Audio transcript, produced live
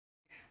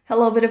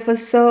Hello, beautiful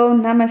soul.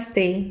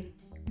 Namaste.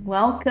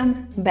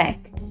 Welcome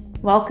back.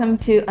 Welcome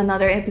to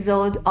another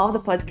episode of the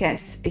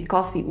podcast, A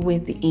Coffee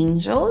with the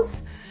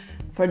Angels.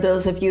 For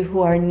those of you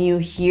who are new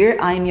here,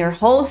 I'm your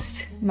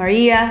host,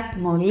 Maria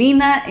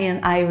Molina,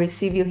 and I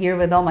receive you here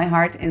with all my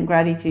heart and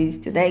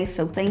gratitude today.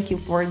 So thank you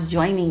for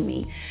joining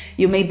me.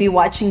 You may be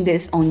watching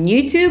this on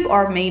YouTube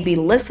or maybe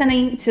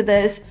listening to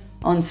this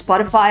on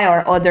Spotify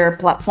or other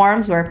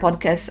platforms where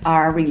podcasts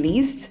are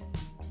released.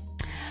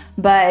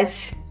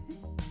 But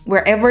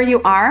wherever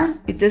you are,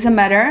 it doesn't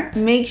matter.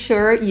 Make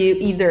sure you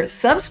either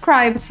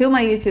subscribe to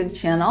my YouTube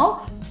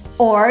channel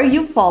or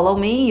you follow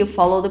me, you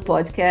follow the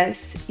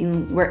podcast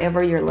in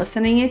wherever you're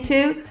listening it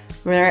to,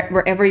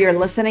 wherever you're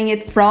listening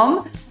it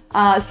from,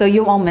 so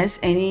you won't miss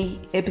any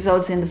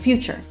episodes in the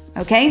future,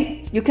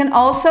 okay? You can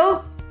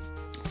also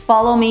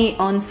follow me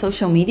on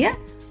social media.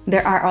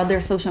 There are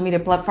other social media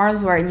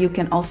platforms where you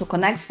can also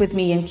connect with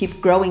me and keep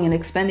growing and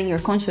expanding your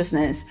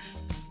consciousness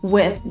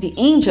with the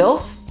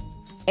angels.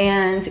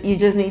 And you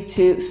just need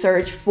to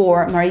search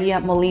for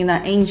Maria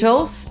Molina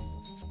Angels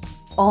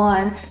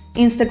on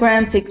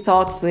Instagram,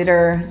 TikTok,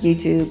 Twitter,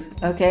 YouTube,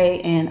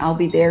 okay? And I'll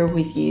be there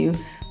with you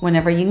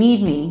whenever you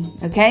need me,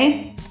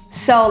 okay?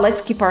 So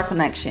let's keep our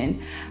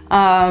connection.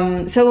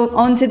 So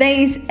on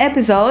today's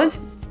episode,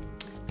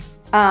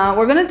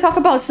 we're gonna talk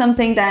about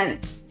something that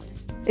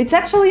it's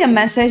actually a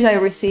message I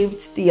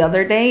received the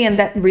other day and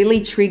that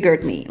really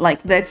triggered me.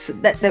 Like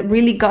that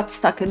really got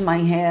stuck in my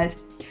head.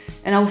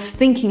 And I was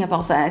thinking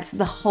about that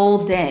the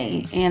whole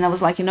day. And I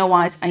was like, you know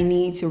what? I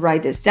need to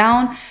write this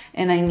down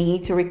and I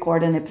need to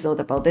record an episode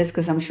about this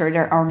because I'm sure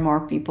there are more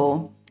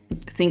people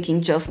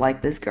thinking just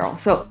like this girl.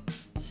 So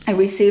I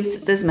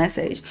received this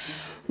message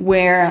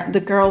where the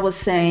girl was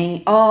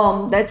saying,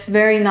 oh, that's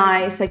very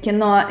nice. I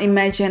cannot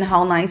imagine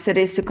how nice it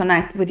is to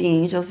connect with the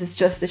angels. It's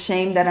just a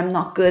shame that I'm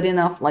not good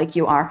enough like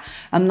you are.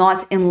 I'm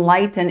not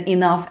enlightened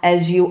enough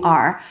as you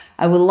are.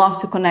 I would love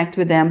to connect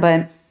with them,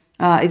 but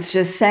it's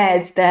just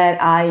sad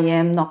that I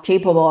am not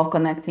capable of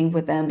connecting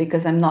with them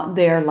because I'm not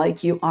there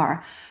like you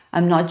are.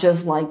 I'm not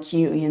just like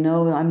you, you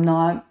know, I'm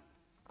not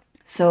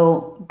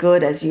so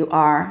good as you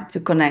are to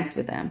connect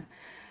with them.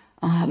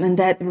 And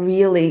that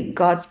really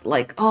got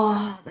like,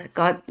 that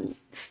got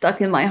stuck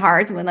in my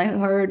heart when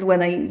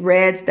I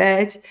read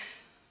that.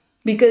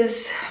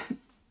 Because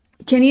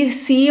can you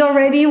see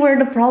already where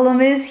the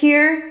problem is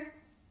here?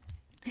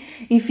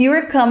 If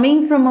you're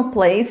coming from a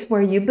place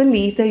where you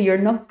believe that you're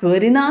not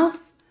good enough,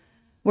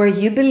 where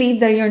you believe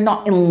that you're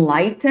not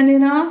enlightened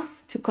enough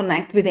to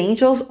connect with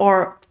angels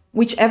or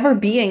whichever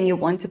being you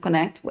want to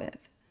connect with.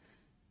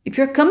 If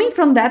you're coming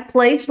from that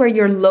place where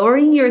you're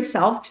lowering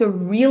yourself to a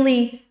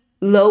really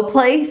low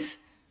place,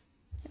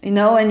 you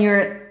know, and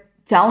you're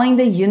telling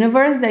the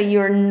universe that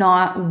you're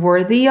not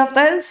worthy of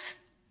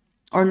this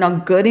or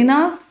not good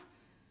enough,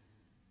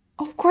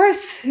 of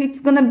course,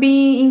 it's going to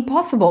be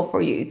impossible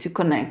for you to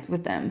connect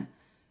with them.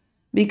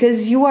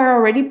 Because you are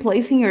already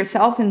placing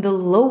yourself in the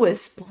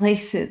lowest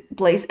place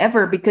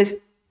ever, because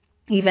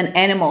even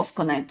animals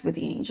connect with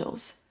the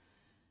angels.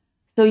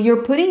 So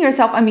you're putting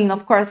yourself, I mean,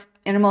 of course,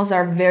 animals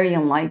are very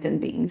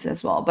enlightened beings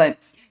as well, but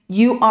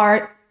you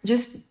are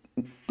just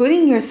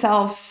putting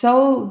yourself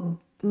so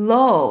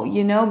low,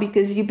 you know,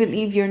 because you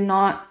believe you're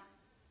not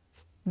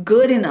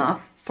good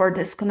enough for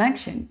this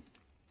connection.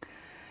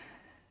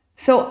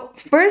 So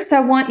first, I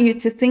want you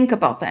to think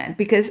about that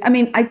because, I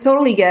mean, I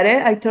totally get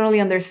it. I totally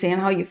understand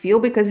how you feel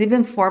because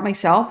even for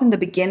myself in the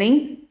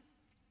beginning,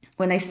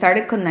 when I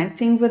started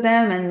connecting with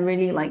them and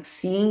really like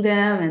seeing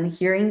them and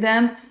hearing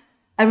them,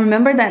 I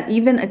remember that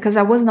even because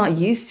I was not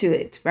used to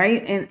it,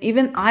 right? And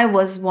even I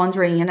was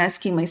wondering and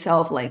asking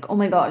myself like, oh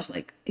my gosh,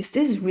 like, is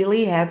this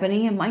really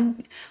happening? Am I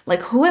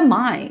like, who am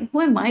I?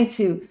 Who am I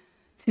to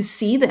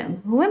see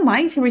them? Who am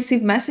I to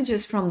receive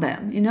messages from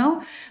them, you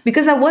know?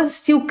 Because I was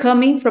still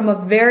coming from a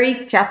very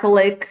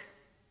Catholic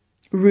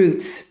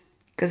roots,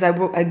 because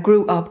I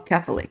grew up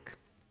Catholic.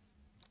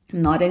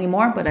 Not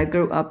anymore, but I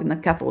grew up in a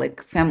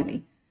Catholic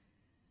family.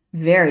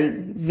 Very,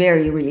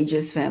 very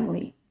religious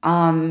family.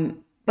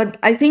 But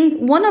I think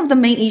one of the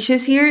main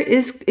issues here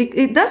is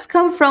it does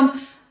come from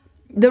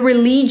the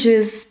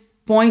religious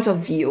point of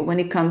view when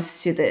it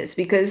comes to this,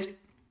 because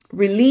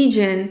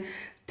religion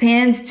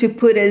tends to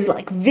put us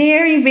like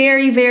very,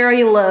 very,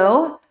 very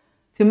low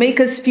to make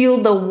us feel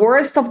the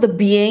worst of the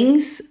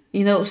beings,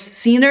 you know,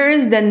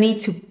 sinners that need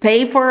to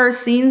pay for our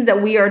sins,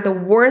 that we are the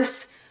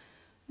worst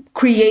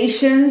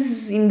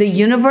creations in the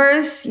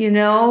universe, you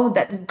know,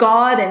 that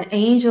God and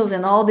angels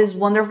and all these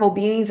wonderful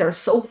beings are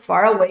so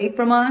far away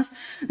from us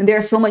and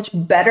they're so much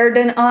better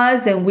than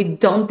us and we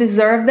don't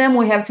deserve them.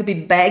 We have to be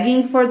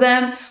begging for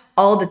them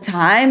all the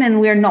time and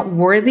we're not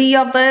worthy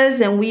of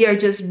this and we are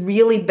just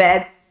really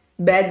bad,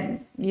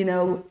 you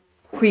know,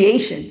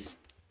 creations.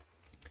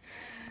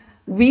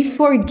 We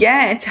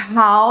forget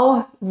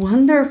how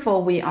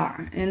wonderful we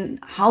are and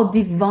how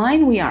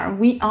divine we are.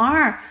 We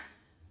are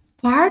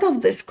part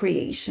of this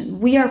creation.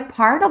 We are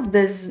part of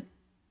this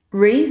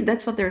rays.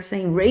 That's what they're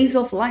saying, rays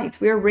of light.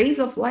 We are rays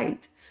of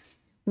light.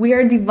 We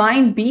are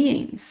divine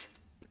beings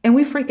and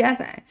we forget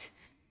that.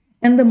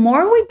 And the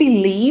more we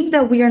believe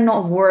that we are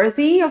not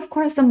worthy, of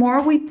course, the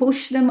more we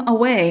push them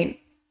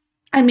away.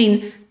 I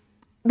mean,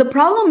 the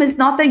problem is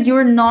not that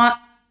you're not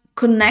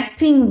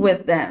connecting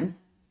with them.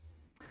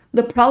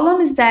 The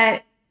problem is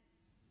that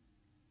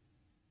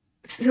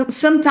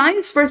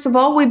sometimes, first of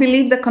all, we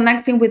believe that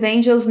connecting with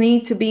angels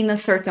need to be in a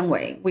certain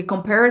way. We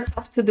compare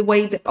ourselves to the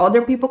way that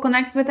other people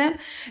connect with them,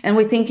 and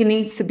we think it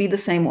needs to be the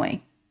same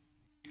way.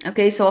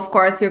 Okay, so of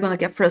course, you're going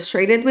to get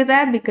frustrated with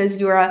that because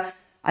you're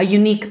a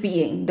unique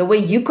being. The way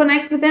you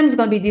connect with them is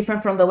going to be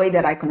different from the way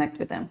that I connect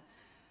with them.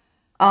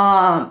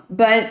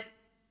 But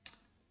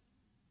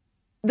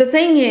the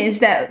thing is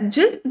that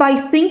just by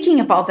thinking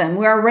about them,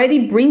 we're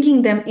already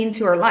bringing them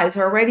into our lives.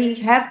 We already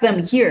have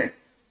them here.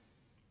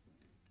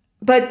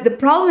 But the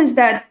problem is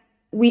that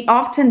we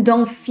often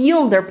don't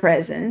feel their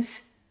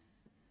presence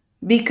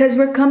because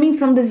we're coming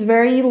from this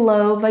very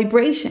low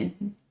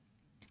vibration.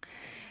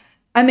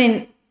 I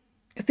mean,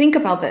 think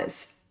about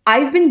this.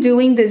 I've been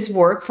doing this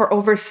work for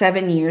over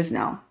 7 years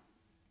now.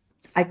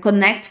 I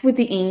connect with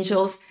the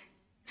angels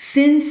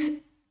since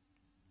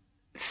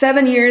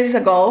 7 years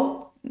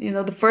ago,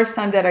 the first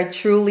time that I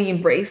truly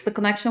embraced the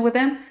connection with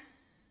them.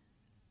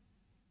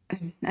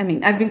 I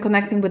mean, I've been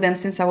connecting with them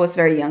since I was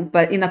very young,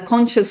 but in a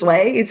conscious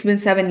way, it's been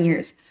 7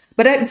 years.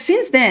 But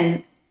since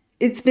then,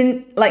 it's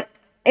been like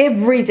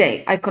every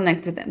day I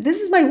connect with them.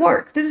 This is my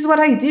work. This is what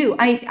I do.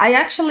 I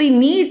actually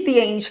need the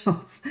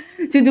angels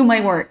to do my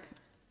work.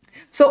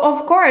 So,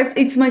 of course,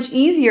 it's much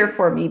easier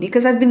for me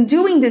because I've been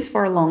doing this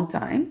for a long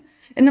time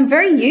and I'm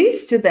very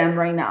used to them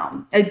right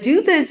now. I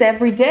do this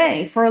every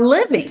day for a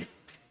living.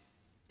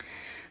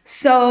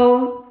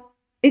 So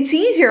it's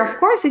easier. Of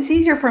course, it's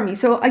easier for me.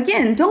 So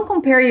again, don't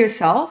compare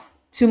yourself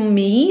to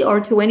me or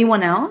to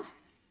anyone else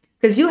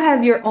because you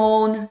have your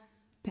own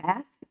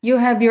path. You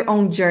have your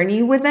own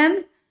journey with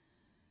them.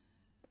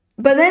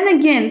 But then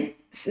again,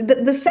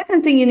 the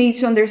second thing you need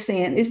to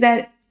understand is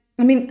that,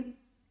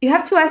 you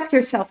have to ask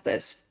yourself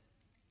this.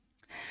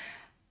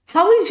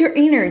 How is your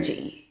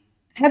energy?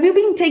 Have you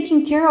been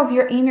taking care of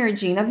your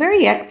energy in a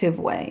very active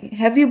way?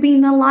 Have you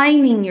been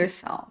aligning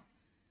yourself?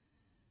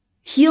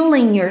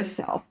 Healing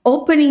yourself,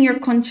 opening your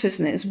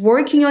consciousness,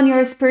 working on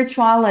your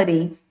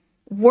spirituality,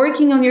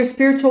 working on your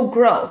spiritual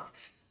growth,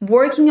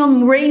 working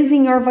on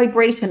raising your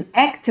vibration,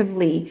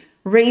 actively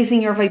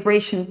raising your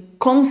vibration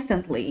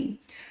constantly.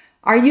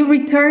 Are you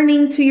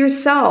returning to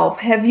yourself?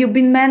 Have you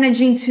been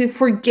managing to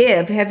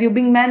forgive? Have you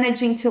been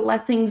managing to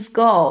let things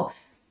go?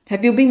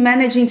 Have you been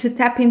managing to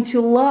tap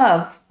into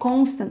love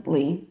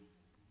constantly?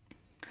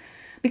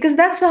 Because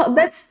that's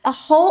a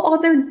whole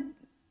other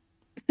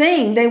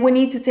thing that we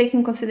need to take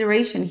in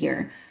consideration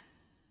here.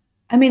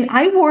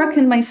 I work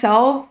on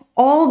myself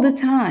all the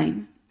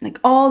time. Like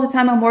all the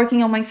time I'm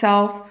working on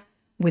myself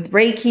with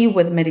Reiki,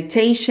 with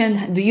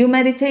meditation. Do you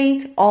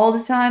meditate all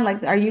the time?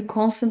 Like, are you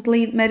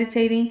constantly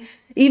meditating?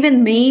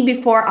 Even me,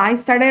 before I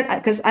started,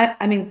 because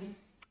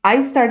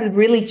I started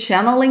really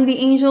channeling the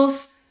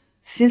angels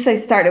since I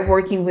started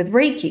working with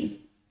Reiki.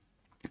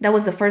 That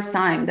was the first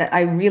time that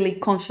I really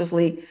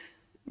consciously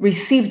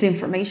received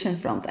information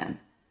from them.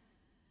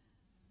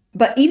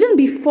 But even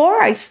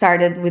before I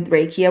started with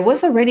Reiki, I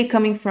was already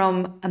coming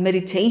from a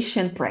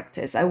meditation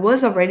practice. I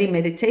was already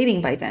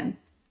meditating by then.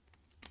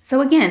 So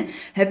again,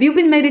 have you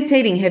been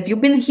meditating? Have you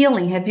been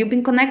healing? Have you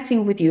been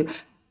connecting with you?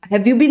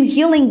 Have you been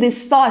healing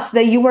these thoughts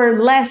that you were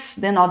less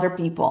than other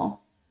people?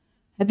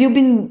 Have you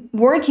been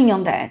working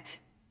on that?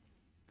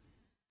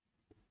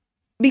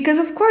 Because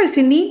of course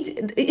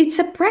it's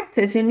a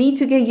practice. You need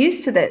to get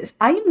used to this.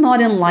 I am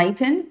not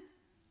enlightened.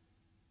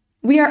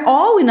 We are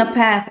all in a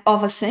path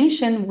of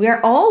ascension. We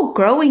are all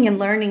growing and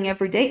learning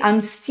every day.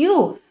 I'm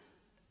still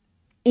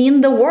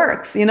in the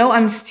works,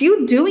 I'm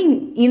still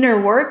doing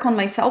inner work on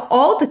myself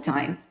all the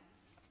time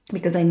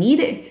because I need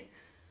it.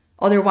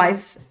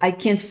 Otherwise, I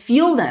can't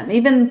feel them,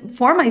 even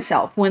for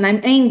myself, when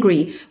I'm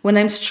angry, when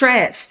I'm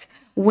stressed,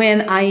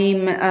 when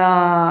I'm,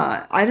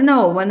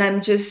 when I'm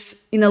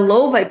just in a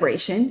low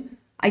vibration,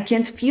 I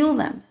can't feel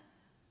them.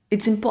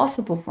 It's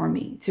impossible for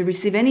me to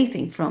receive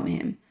anything from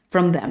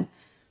them.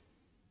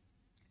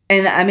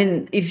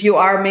 And if you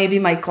are maybe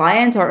my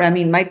client, or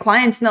my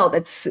clients know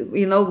that's,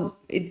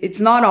 it's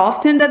not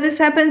often that this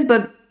happens,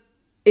 but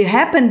it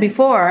happened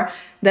before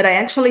that I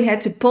actually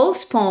had to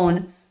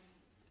postpone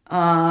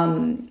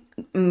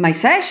my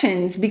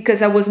sessions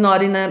because I was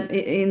not in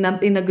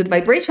a good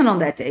vibration on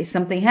that day.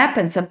 Something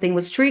happened, something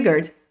was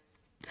triggered,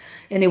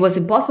 and it was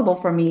impossible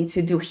for me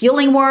to do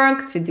healing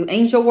work, to do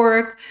angel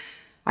work.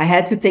 I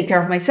had to take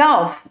care of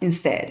myself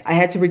instead. I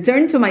had to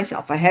return to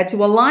myself. I had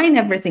to align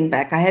everything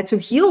back. I had to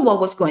heal what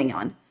was going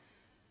on.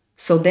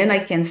 So then I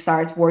can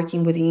start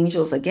working with the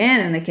angels again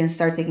and I can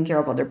start taking care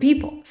of other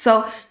people.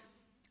 So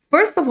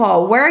first of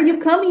all, where are you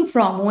coming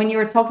from when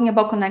you're talking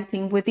about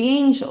connecting with the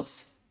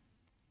angels?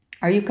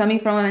 Are you coming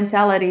from a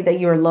mentality that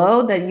you're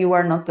low, that you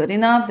are not good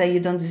enough, that you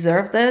don't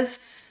deserve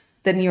this,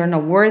 that you're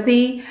not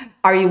worthy?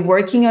 Are you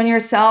working on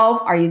yourself?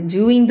 Are you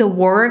doing the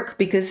work?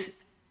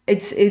 Because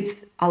it's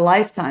a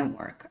lifetime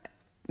work,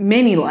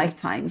 many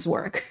lifetimes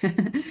work.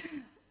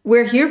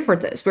 We're here for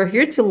this. We're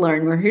here to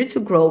learn. We're here to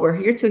grow. We're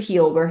here to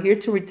heal. We're here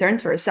to return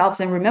to ourselves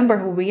and remember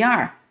who we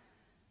are.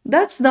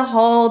 That's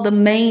the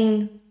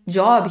main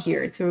job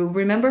here, to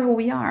remember who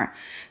we are.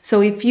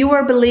 So if you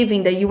are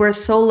believing that you are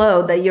so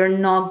low, that you're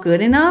not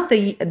good enough,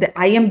 that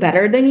I am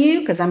better than you,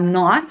 because I'm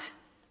not.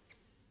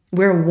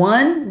 We're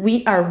one.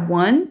 We are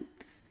one.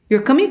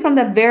 You're coming from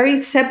that very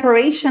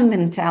separation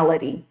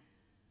mentality,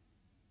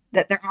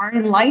 that there are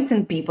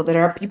enlightened people, that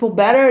are people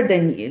better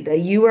than you, that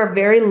you are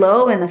very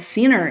low and a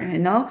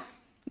sinner,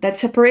 that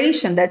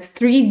separation, that's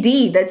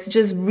 3D, that's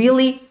just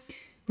really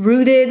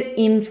rooted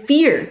in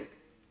fear.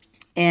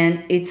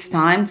 And it's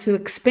time to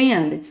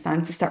expand. It's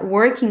time to start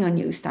working on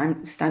you. It's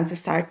time to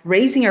start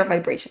raising your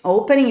vibration,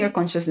 opening your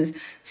consciousness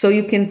so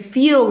you can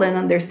feel and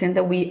understand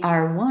that we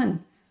are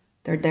one,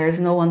 that there is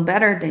no one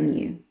better than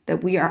you,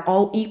 that we are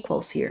all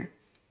equals here.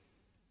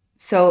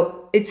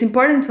 So it's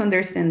important to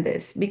understand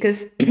this,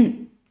 because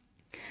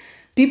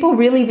people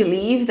really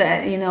believe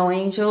that,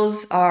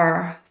 angels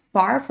are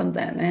far from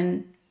them,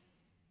 and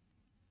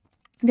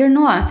they're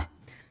not.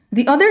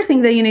 The other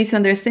thing that you need to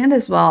understand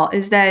as well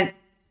is that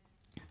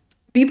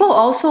people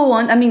also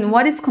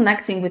what is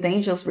connecting with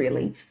angels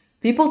really?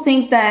 People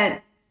think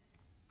that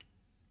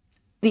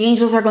the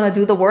angels are going to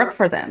do the work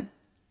for them.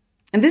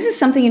 And this is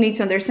something you need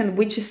to understand,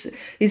 which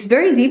is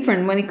very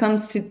different when it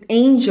comes to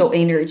angel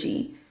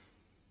energy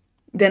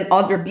than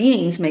other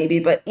beings maybe.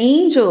 But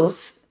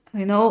angels,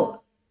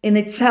 in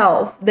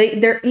itself,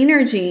 their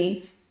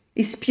energy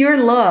is pure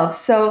love.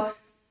 So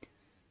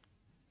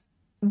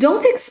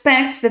don't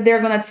expect that they're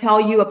going to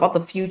tell you about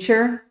the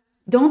future.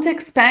 Don't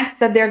expect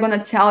that they're going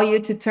to tell you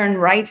to turn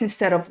right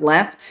instead of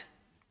left,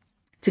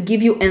 to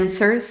give you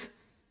answers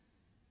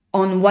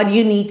on what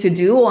you need to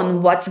do,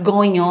 on what's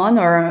going on,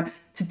 or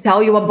to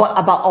tell you about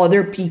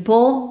other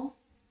people.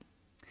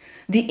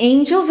 The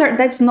angels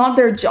that's not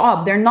their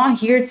job. They're not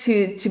here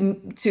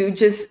to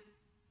just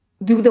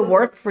do the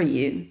work for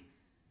you.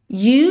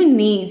 You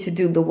need to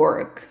do the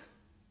work.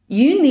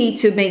 You need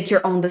to make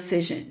your own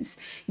decisions.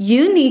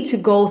 You need to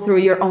go through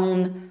your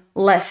own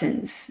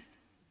lessons.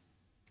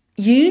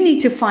 You need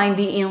to find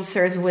the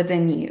answers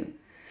within you.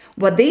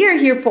 What they are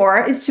here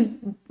for is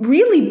to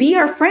really be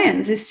our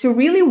friends, is to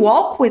really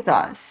walk with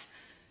us,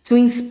 to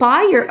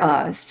inspire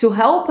us, to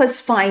help us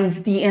find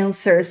the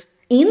answers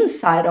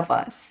inside of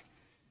us,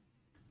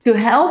 to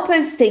help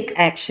us take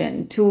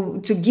action, to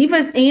give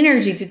us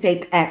energy to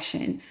take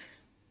action.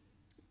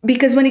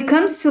 Because when it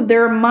comes to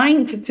their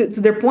mind, to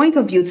their point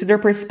of view, to their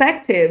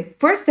perspective,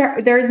 first,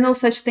 there is no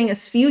such thing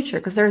as future,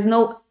 because there's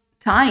no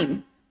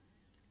time.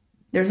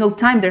 There's no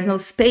time, there's no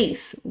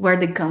space where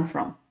they come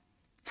from.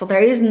 So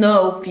there is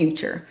no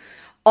future.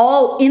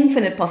 All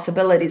infinite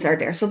possibilities are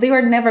there. So they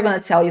are never going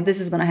to tell you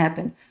this is going to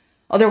happen.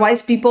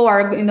 Otherwise, people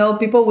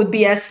would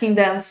be asking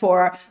them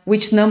for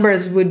which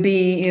numbers would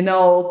be,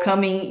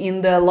 coming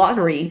in the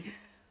lottery.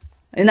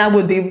 And I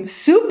would be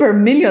super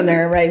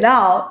millionaire right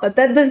now, but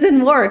that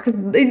doesn't work.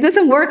 It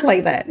doesn't work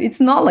like that. It's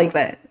not like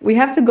that. We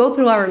have to go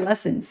through our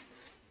lessons.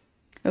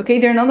 Okay,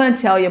 they're not going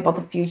to tell you about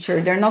the future.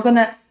 They're not going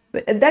to.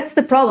 That's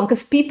the problem,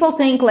 because people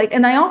think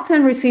and I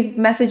often receive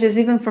messages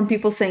even from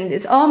people saying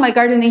this, oh, my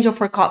guardian angel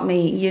forgot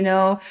me,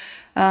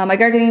 my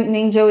guardian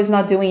angel is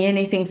not doing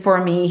anything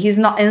for me. He's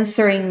not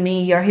answering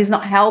me, or he's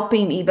not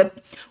helping me.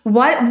 But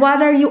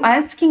what are you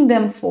asking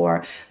them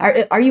for?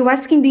 Are you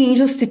asking the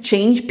angels to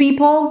change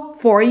people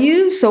for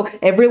you so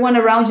everyone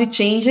around you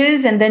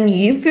changes and then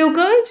you feel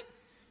good?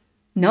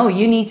 No,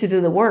 you need to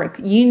do the work.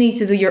 You need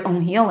to do your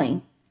own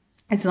healing.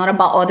 It's not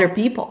about other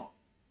people.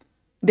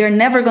 They're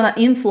never going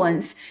to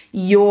influence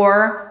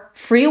your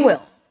free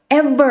will,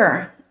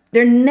 ever.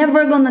 They're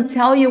never going to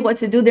tell you what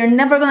to do. They're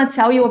never going to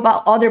tell you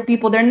about other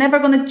people. They're never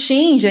going to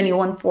change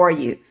anyone for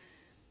you.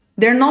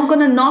 They're not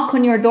going to knock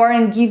on your door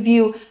and give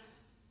you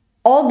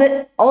all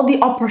the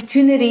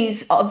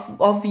opportunities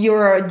of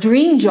your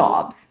dream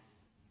jobs.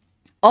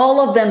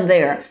 All of them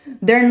there.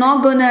 They're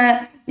not going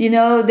to,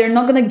 they're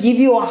not going to give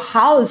you a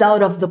house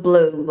out of the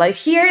blue. Like,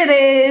 here it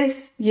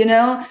is,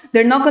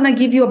 They're not going to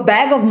give you a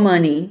bag of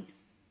money.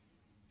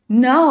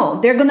 No,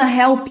 they're going to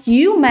help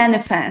you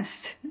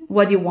manifest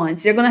what you want.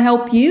 They're going to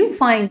help you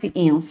find the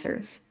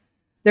answers.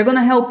 They're going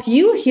to help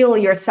you heal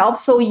yourself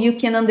so you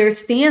can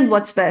understand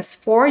what's best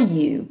for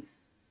you.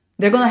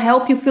 They're going to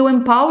help you feel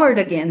empowered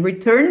again,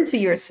 return to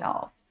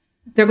yourself.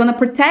 They're going to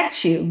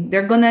protect you.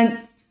 They're going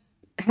to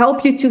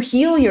help you to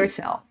heal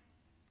yourself.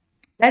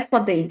 That's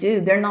what they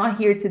do. They're not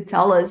here to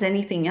tell us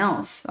anything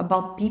else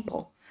about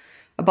people,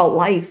 about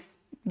life.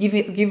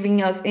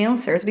 Giving us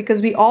answers, because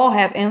we all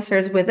have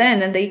answers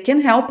within, and they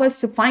can help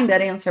us to find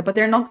that answer, but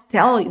they're not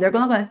going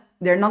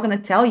to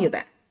tell you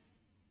that.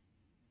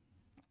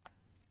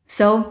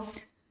 So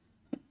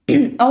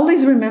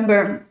always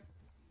remember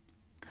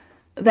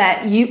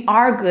that you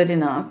are good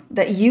enough,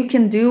 that you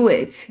can do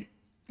it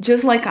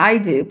just like I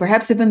do,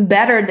 perhaps even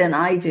better than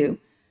I do,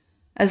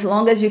 as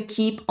long as you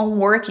keep on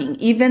working,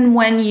 even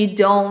when you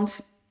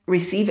don't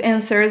receive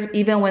answers,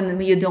 even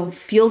when you don't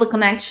feel the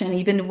connection,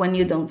 even when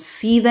you don't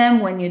see them,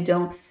 when you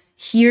don't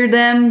hear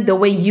them the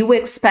way you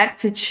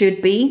expect it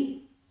should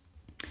be.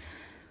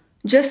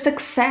 Just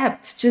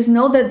accept, just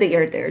know that they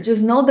are there,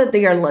 just know that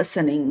they are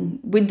listening.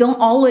 We don't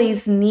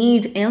always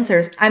need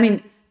answers. I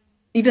mean,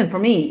 even for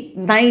me,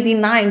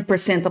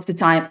 99% of the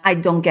time, I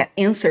don't get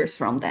answers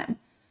from them.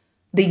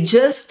 They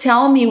just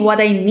tell me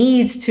what I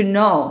need to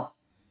know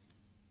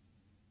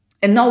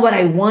and not what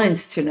I want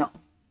to know.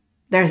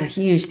 There's a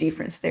huge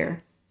difference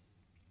there.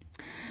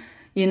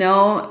 You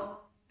know,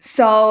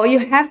 so you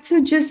have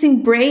to just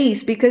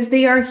embrace, because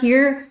they are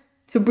here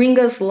to bring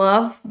us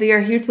love. They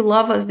are here to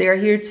love us. They are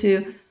here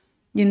to,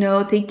 you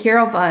know, take care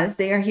of us.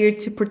 They are here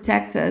to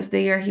protect us.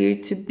 They are here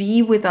to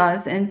be with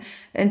us and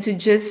to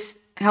just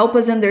help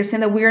us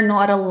understand that we are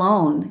not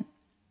alone,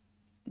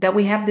 that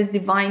we have these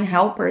divine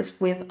helpers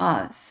with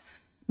us.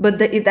 But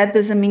that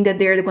doesn't mean that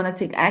they're going to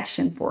take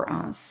action for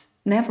us.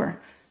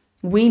 Never.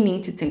 We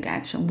need to take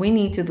action. We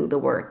need to do the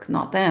work,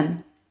 not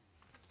them.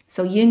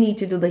 So you need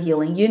to do the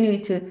healing. You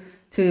need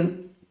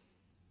to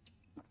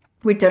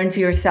return to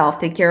yourself,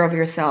 take care of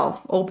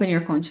yourself, open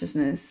your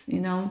consciousness, you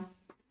know,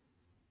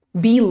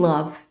 be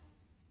love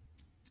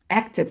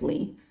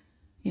actively.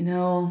 You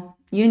know,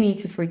 you need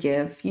to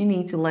forgive. You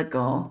need to let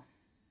go.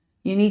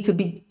 You need to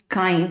be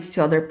kind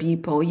to other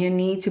people. You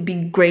need to be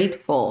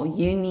grateful.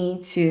 You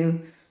need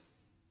to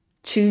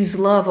choose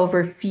love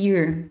over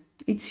fear.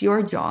 It's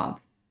your job.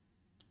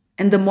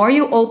 And the more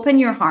you open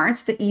your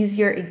heart, the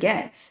easier it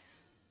gets.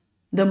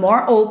 The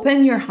more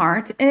open your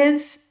heart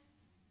is,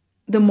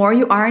 the more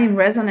you are in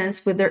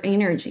resonance with their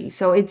energy.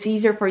 So it's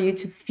easier for you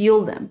to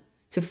feel them,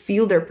 to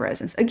feel their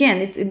presence.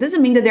 Again, it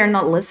doesn't mean that they're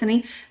not listening.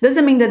 It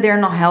doesn't mean that they're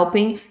not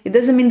helping. It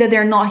doesn't mean that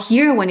they're not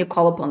here when you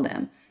call upon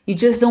them. You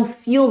just don't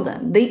feel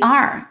them. They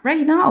are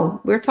right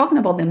now. We're talking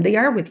about them. They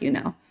are with you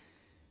now.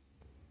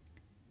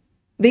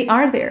 They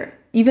are there,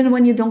 even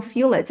when you don't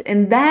feel it.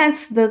 And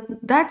that's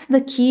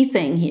the key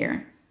thing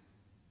here.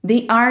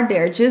 They are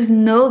there. Just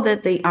know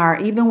that they are,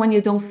 even when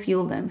you don't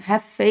feel them.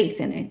 Have faith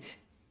in it.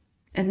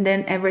 And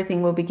then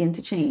everything will begin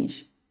to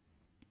change.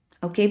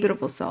 Okay,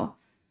 beautiful soul.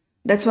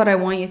 That's what I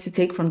want you to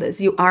take from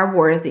this. You are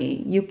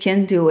worthy. You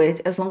can do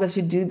it as long as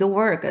you do the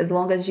work, as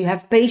long as you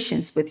have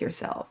patience with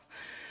yourself,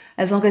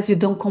 as long as you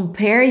don't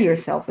compare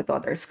yourself with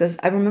others. Because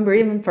I remember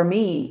even for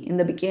me in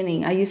the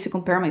beginning, I used to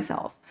compare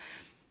myself.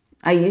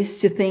 I used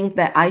to think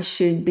that I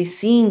should be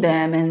seeing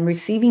them and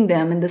receiving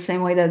them in the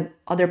same way that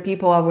other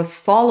people I was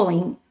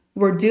following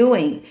were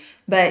doing.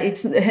 But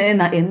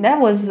and that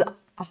was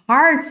a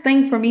hard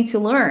thing for me to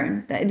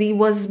learn, that it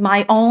was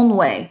my own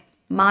way.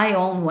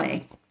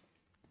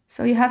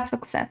 So you have to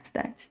accept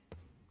that.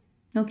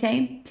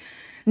 Okay?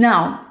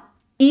 Now,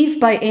 if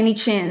by any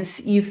chance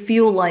you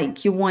feel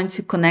like you want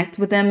to connect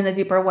with them in a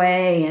deeper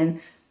way and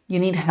you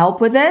need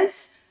help with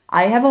this,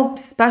 I have a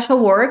special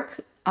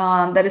work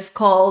that is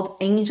called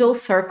Angel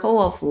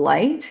Circle of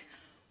Light,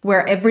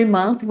 where every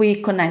month we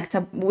connect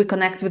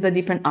with a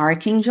different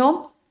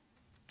archangel.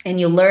 And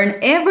you learn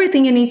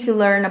everything you need to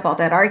learn about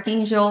that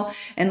archangel.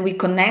 And we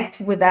connect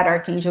with that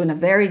archangel in a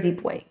very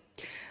deep way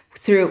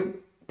through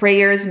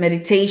prayers,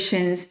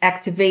 meditations,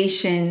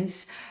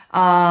 activations,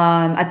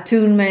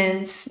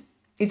 attunements.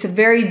 It's a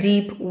very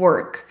deep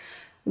work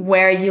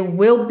where you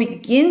will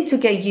begin to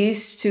get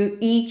used to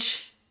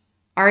each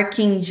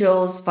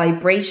archangel's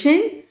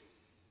vibration.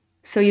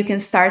 So you can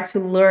start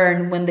to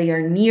learn when they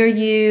are near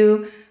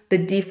you, the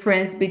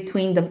difference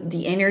between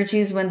the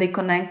energies when they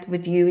connect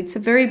with you. It's a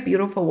very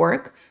beautiful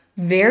work,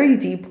 very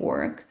deep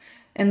work.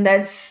 And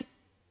that's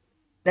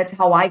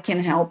how I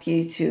can help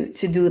you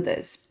to do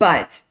this.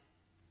 But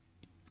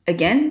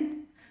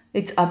again,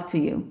 it's up to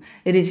you.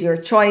 It is your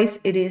choice.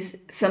 It is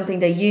something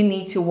that you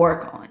need to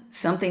work on,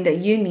 something that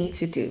you need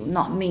to do,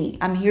 not me.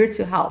 I'm here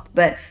to help,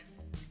 but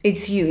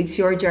it's you. It's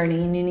your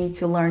journey, and you need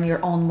to learn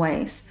your own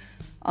ways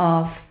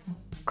of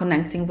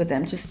connecting with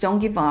them. Just don't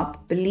give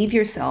up. Believe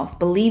yourself.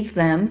 Believe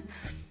them.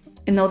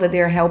 And know that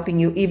they are helping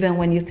you even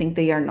when you think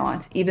they are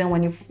not. Even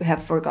when you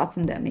have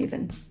forgotten them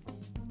even.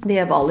 They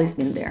have always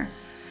been there.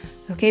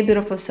 Okay,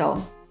 beautiful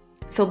soul.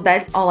 So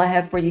that's all I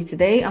have for you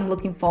today. I'm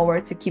looking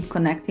forward to keep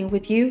connecting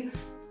with you.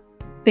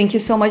 Thank you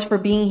so much for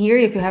being here.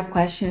 If you have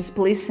questions,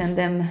 please send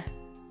them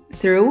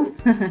through.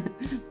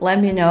 Let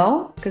me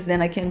know, because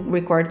then I can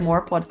record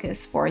more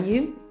podcasts for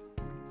you.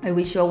 I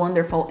wish you a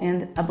wonderful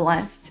and a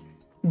blessed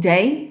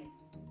day.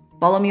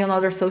 Follow me on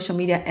other social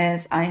media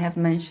as I have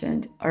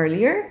mentioned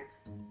earlier.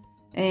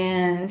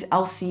 And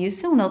I'll see you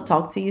soon. I'll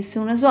talk to you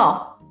soon as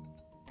well.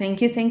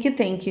 Thank you, thank you,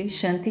 thank you.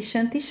 Shanti,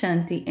 Shanti,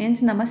 Shanti, and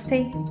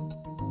Namaste.